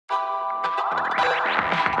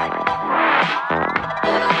Hello,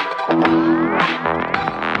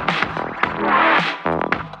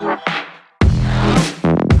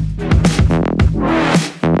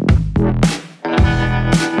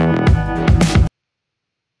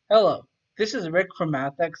 this is Rick from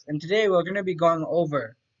MathX, and today we're going to be going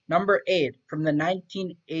over number 8 from the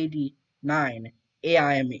 1989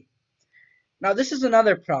 AIME. Now, this is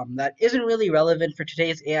another problem that isn't really relevant for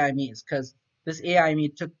today's AIMEs because this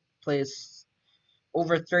AIME took place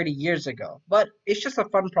over 30 years ago, but it's just a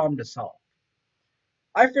fun problem to solve.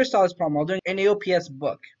 I first saw this problem while doing an AOPS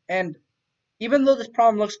book, and even though this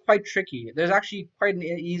problem looks quite tricky, there's actually quite an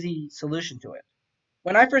easy solution to it.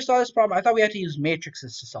 When I first saw this problem, I thought we had to use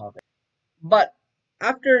matrices to solve it. But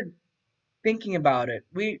after thinking about it,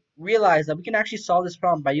 we realized that we can actually solve this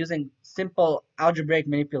problem by using simple algebraic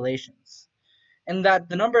manipulations, and that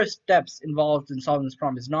the number of steps involved in solving this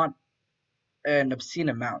problem is not an obscene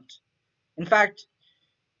amount. In fact,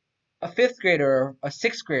 a 5th grader or a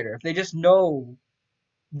 6th grader, if they just know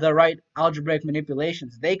the right algebraic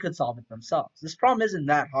manipulations, they could solve it themselves. This problem isn't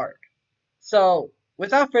that hard. So,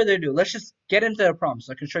 without further ado, let's just get into the problem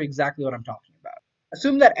so I can show you exactly what I'm talking about.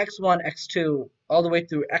 Assume that x1, x2, all the way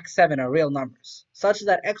through x7 are real numbers, such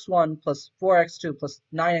that x1 plus 4x2 plus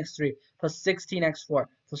 9x3 plus 16x4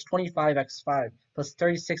 plus 25x5 plus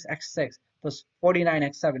 36x6 plus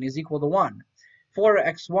 49x7 is equal to 1.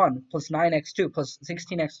 4x1 plus 9x2 plus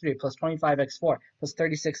 16x3 plus 25x4 plus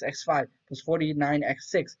 36x5 plus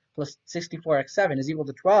 49x6 plus 64x7 is equal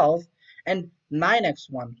to 12. And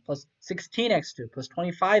 9x1 plus 16x2 plus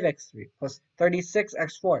 25x3 plus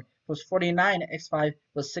 36x4 plus 49x5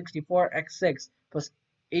 plus 64x6 plus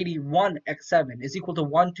 81x7 is equal to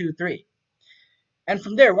 1, 2, 3. And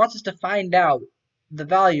from there, it wants us to find out the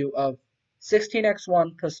value of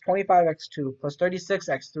 16x1 plus 25x2 plus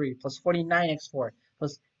 36x3 plus 49x4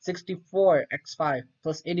 plus 64x5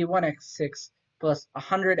 plus 81x6 plus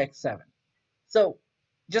 100x7. So,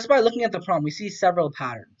 just by looking at the problem, we see several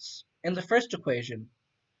patterns. In the first equation,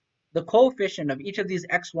 the coefficient of each of these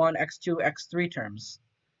x1, x2, x3 terms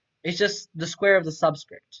is just the square of the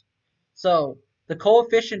subscript. So the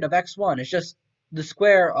coefficient of x1 is just the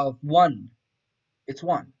square of 1. It's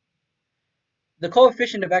 1. The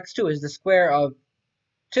coefficient of x2 is the square of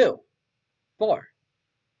 2, 4.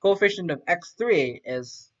 Coefficient of x3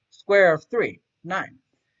 is square of 3, 9.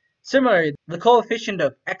 Similarly, the coefficient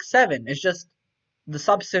of x7 is just the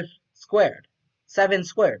subscript squared, 7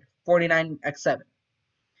 squared, 49x7.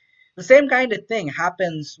 The same kind of thing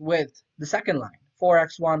happens with the second line,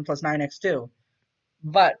 4x1 plus 9x2,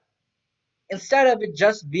 but instead of it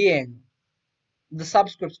just being the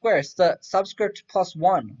subscript square, it's the subscript plus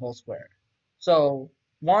 1 whole squared. So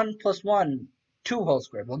 1 plus 1, 2 whole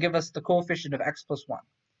squared will give us the coefficient of x plus 1.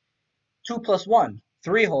 2 plus 1,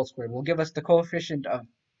 3 whole squared will give us the coefficient of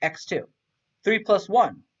x2. 3 plus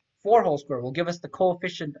 1, 4 whole squared will give us the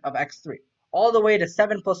coefficient of x3. All the way to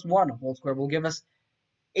 7 plus 1 whole squared will give us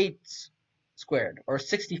 8 squared, or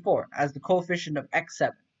 64, as the coefficient of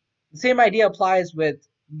x7. The same idea applies with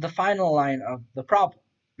the final line of the problem,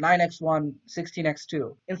 9x1,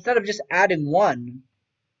 16x2. Instead of just adding 1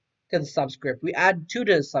 to the subscript, we add 2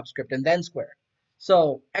 to the subscript and then square.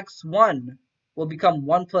 So x1 will become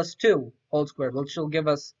 1 plus 2 whole squared, which will give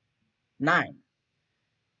us 9.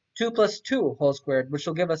 2 plus 2 whole squared, which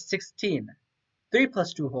will give us 16. 3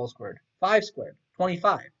 plus 2 whole squared, 5 squared,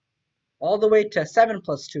 25. All the way to 7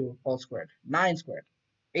 plus 2 whole squared, 9 squared,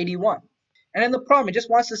 81. And in the problem, it just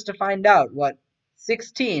wants us to find out what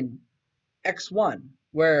 16 x1,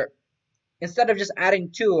 where instead of just adding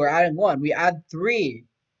 2 or adding 1, we add 3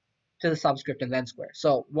 to the subscript and then square.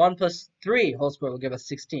 So 1 plus 3 whole square will give us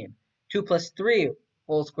 16. 2 plus 3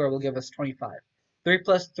 whole square will give us 25. 3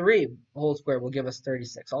 plus 3 whole square will give us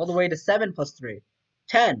 36. All the way to 7 plus 3,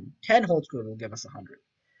 10. 10 whole square will give us 100.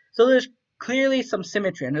 So there's clearly some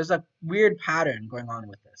symmetry, and there's a weird pattern going on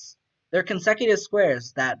with this. There are consecutive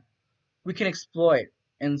squares that we can exploit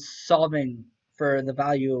in solving for the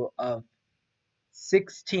value of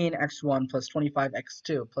 16x1 plus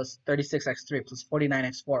 25x2 plus 36x3 plus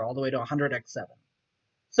 49x4 all the way to 100x7.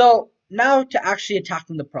 So now to actually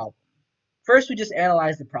attacking the problem. First, we just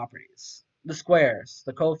analyze the properties, the squares,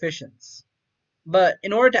 the coefficients. But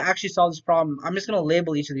in order to actually solve this problem, I'm just going to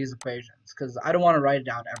label each of these equations because I don't want to write it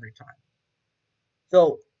out every time.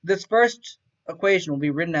 So this first equation will be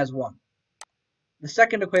written as 1. The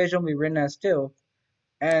second equation will be written as 2.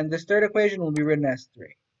 And this third equation will be written as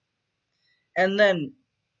 3. And then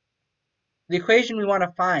the equation we want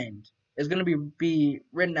to find is going to be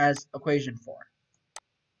written as equation 4.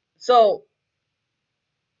 So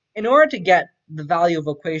in order to get the value of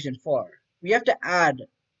equation 4, we have to add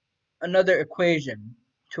another equation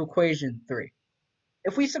to equation 3.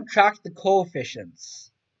 If we subtract the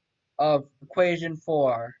coefficients of equation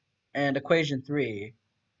 4 and equation 3,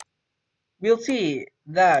 we'll see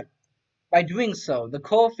that by doing so, the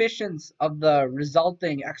coefficients of the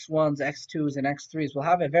resulting x1s, x2s, and x3s will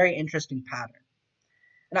have a very interesting pattern.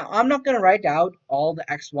 Now, I'm not going to write out all the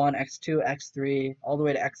x1, x2, x3, all the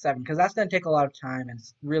way to x7, because that's going to take a lot of time and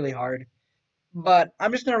it's really hard. But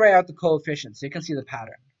I'm just going to write out the coefficients so you can see the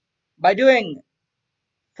pattern. By doing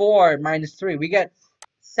 4 minus 3, we get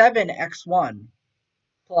 7x1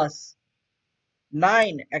 plus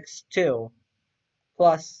 9x2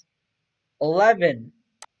 plus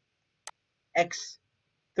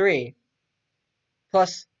 11x3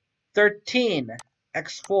 plus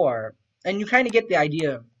 13x4. And you kind of get the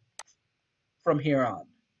idea from here on.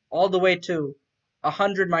 All the way to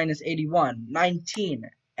 100 minus 81,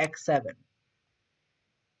 19x7.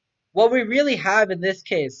 What we really have in this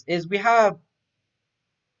case is we have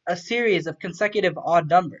a series of consecutive odd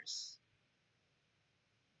numbers.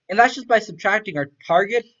 And that's just by subtracting our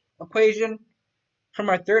target equation from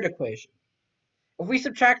our third equation. If we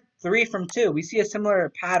subtract 3 from 2, we see a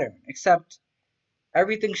similar pattern, except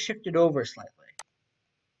everything shifted over slightly.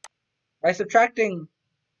 By subtracting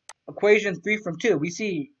equation 3 from 2, we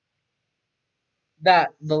see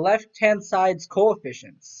that the left-hand side's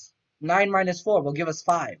coefficients, 9 minus 4 will give us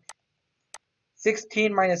 5.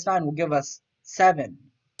 16 minus 9 will give us 7.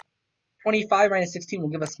 25 minus 16 will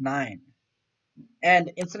give us 9.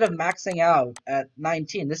 And instead of maxing out at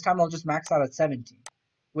 19, this time I'll just max out at 17,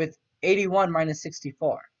 with 81 minus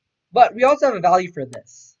 64. But we also have a value for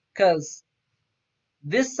this, because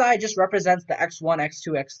this side just represents the x1,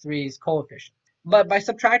 x2, x3's coefficients. But by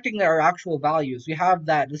subtracting their actual values, we have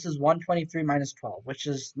that this is 123 minus 12, which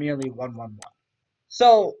is merely 111.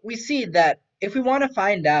 So we see that if we want to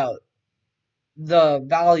find out the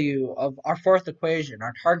value of our fourth equation,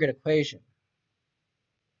 our target equation,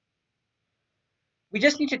 we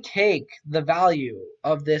just need to take the value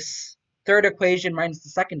of this third equation minus the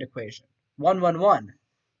second equation, 111.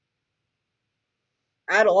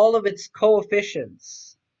 Add all of its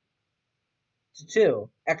coefficients to 2,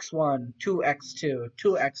 x1, 2x2,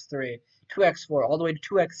 2x3, 2x4, all the way to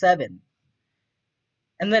 2x7.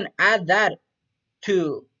 And then add that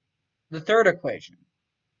to the third equation.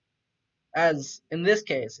 As in this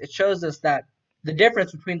case, it shows us that the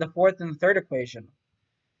difference between the fourth and the third equation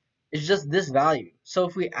is just this value. So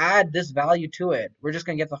if we add this value to it, we're just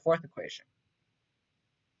going to get the fourth equation.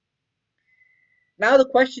 Now the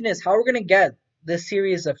question is how we're going to get this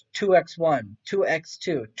series of 2x1,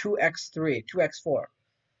 2x2, 2x3, 2x4,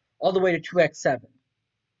 all the way to 2x7.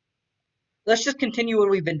 Let's just continue what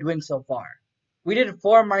we've been doing so far. We did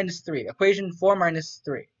 4 minus 3, equation 4 minus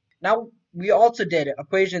 3. Now we also did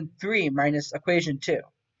equation 3 minus equation 2.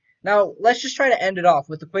 Now let's just try to end it off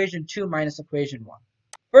with equation 2 minus equation 1.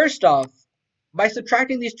 First off, by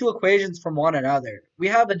subtracting these two equations from one another, we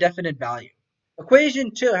have a definite value.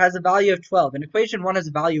 Equation 2 has a value of 12 and equation 1 has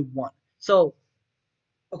a value of 1. So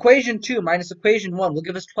equation 2 minus equation 1 will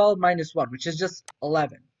give us 12 minus 1, which is just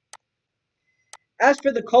 11. As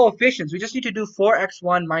for the coefficients, we just need to do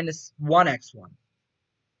 4x1 minus 1x1,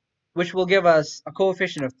 which will give us a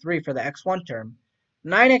coefficient of 3 for the x1 term,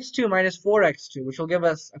 9x2 minus 4x2, which will give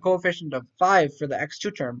us a coefficient of 5 for the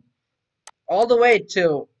x2 term, all the way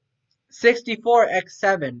to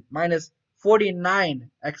 64x7 minus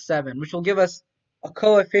 49x7, which will give us a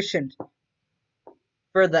coefficient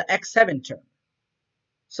for the x7 term.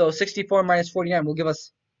 So 64 minus 49 will give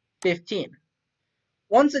us 15.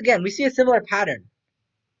 Once again, we see a similar pattern.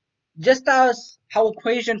 Just as how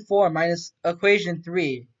equation 4 minus equation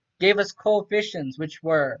 3 gave us coefficients which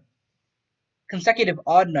were consecutive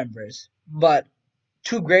odd numbers, but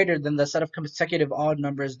 2 greater than the set of consecutive odd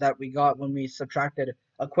numbers that we got when we subtracted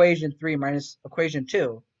equation 3 minus equation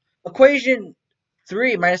 2. Equation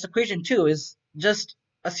 3 minus equation 2 is just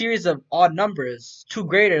a series of odd numbers, 2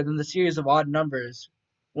 greater than the series of odd numbers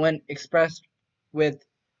when expressed with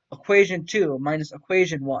equation 2 minus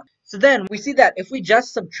equation 1. So then we see that if we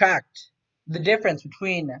just subtract the difference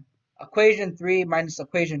between equation 3 minus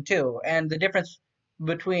equation 2 and the difference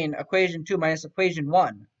between equation 2 minus equation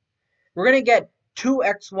 1, we're going to get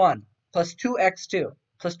 2x1 plus 2x2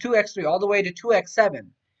 plus 2x3 all the way to 2x7.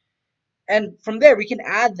 And from there, we can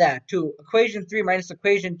add that to equation 3 minus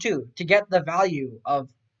equation 2 to get the value of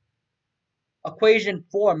equation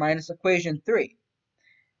 4 minus equation 3.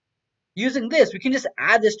 Using this, we can just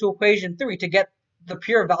add this to equation 3 to get the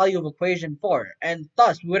pure value of equation 4, and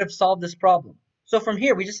thus we would have solved this problem. So from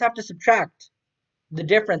here, we just have to subtract the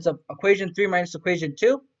difference of equation 3 minus equation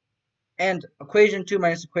 2 and equation 2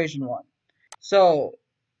 minus equation 1. So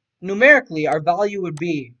numerically, our value would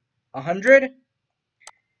be 100.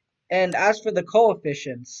 And as for the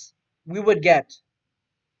coefficients, we would get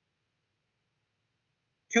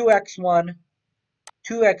 2x1,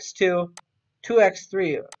 2x2,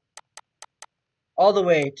 2x3, all the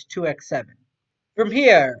way to 2x7. From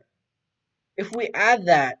here, if we add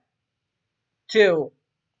that to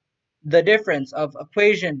the difference of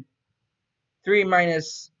equation 3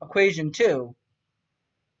 minus equation 2,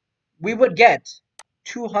 we would get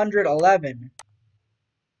 211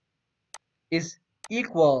 is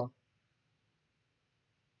equal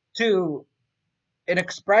to an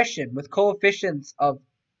expression with coefficients of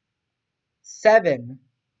 7,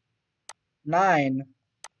 9,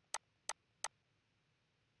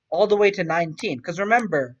 all the way to 19. Because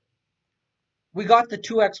remember, we got the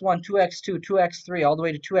 2x1, 2x2, 2x3, all the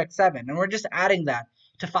way to 2x7, and we're just adding that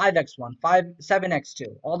to 5x1,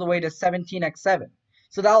 7x2, all the way to 17x7.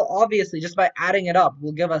 So that'll obviously, just by adding it up,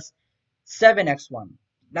 will give us 7x1,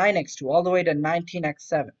 9x2, all the way to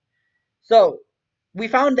 19x7. So we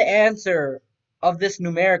found the answer of this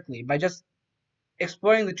numerically by just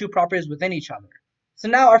exploring the two properties within each other. So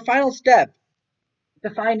now our final step to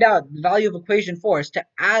find out the value of equation 4 is to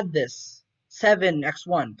add this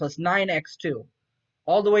 7x1 plus 9x2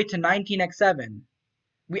 all the way to 19x7.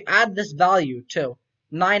 We add this value to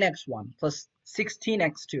 9x1 plus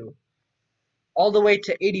 16x2 all the way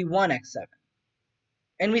to 81x7.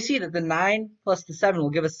 And we see that the 9 plus the 7 will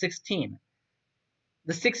give us 16.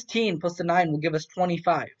 The 16 plus the 9 will give us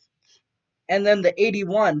 25. And then the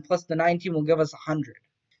 81 plus the 19 will give us 100.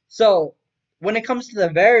 So when it comes to the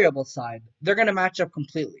variable side, they're going to match up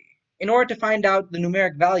completely. In order to find out the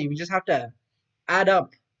numeric value, we just have to add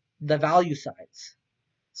up the value sides.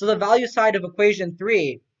 So the value side of equation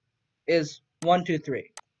 3 is 1, 2,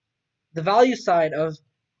 3. The value side of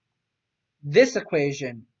this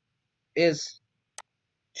equation is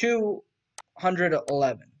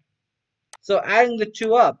 211. So adding the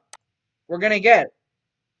two up, we're going to get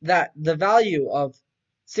that the value of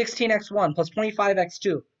 16x1 plus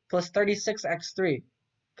 25x2 plus 36x3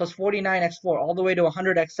 plus 49x4 all the way to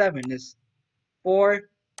 100x7 is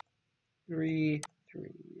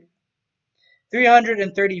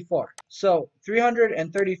 334. So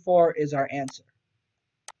 334 is our answer.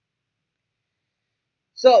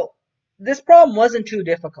 So this problem wasn't too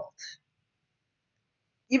difficult.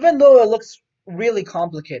 Even though it looks really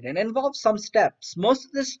complicated and involves some steps, most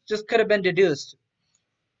of this just could have been deduced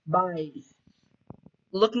by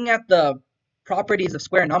looking at the properties of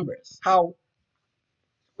square numbers, how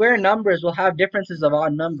square numbers will have differences of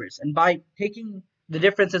odd numbers, and by taking the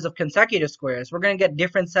differences of consecutive squares, we're going to get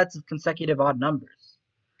different sets of consecutive odd numbers.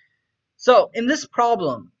 So in this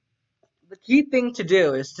problem, the key thing to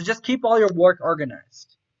do is to just keep all your work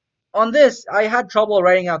organized. On this, I had trouble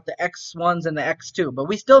writing out the x1s and the x2, but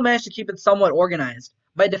we still managed to keep it somewhat organized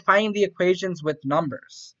by defining the equations with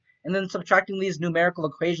numbers, and then subtracting these numerical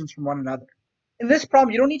equations from one another. In this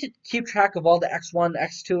problem, you don't need to keep track of all the x1,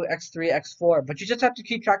 x2, x3, x4, but you just have to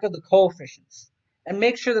keep track of the coefficients, and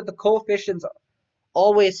make sure that the coefficients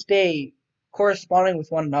always stay corresponding with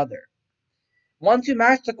one another. Once you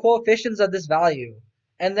match the coefficients of this value,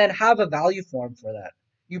 and then have a value form for that,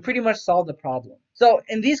 you pretty much solve the problem. So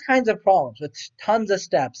in these kinds of problems with tons of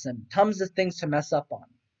steps and tons of things to mess up on,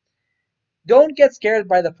 don't get scared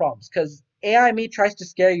by the problems, because AIME tries to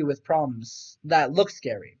scare you with problems that look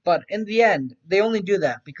scary, but in the end, they only do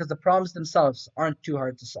that because the problems themselves aren't too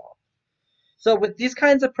hard to solve. So with these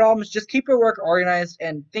kinds of problems, just keep your work organized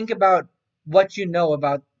and think about what you know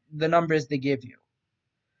about the numbers they give you.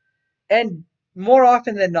 And more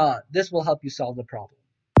often than not, this will help you solve the problem.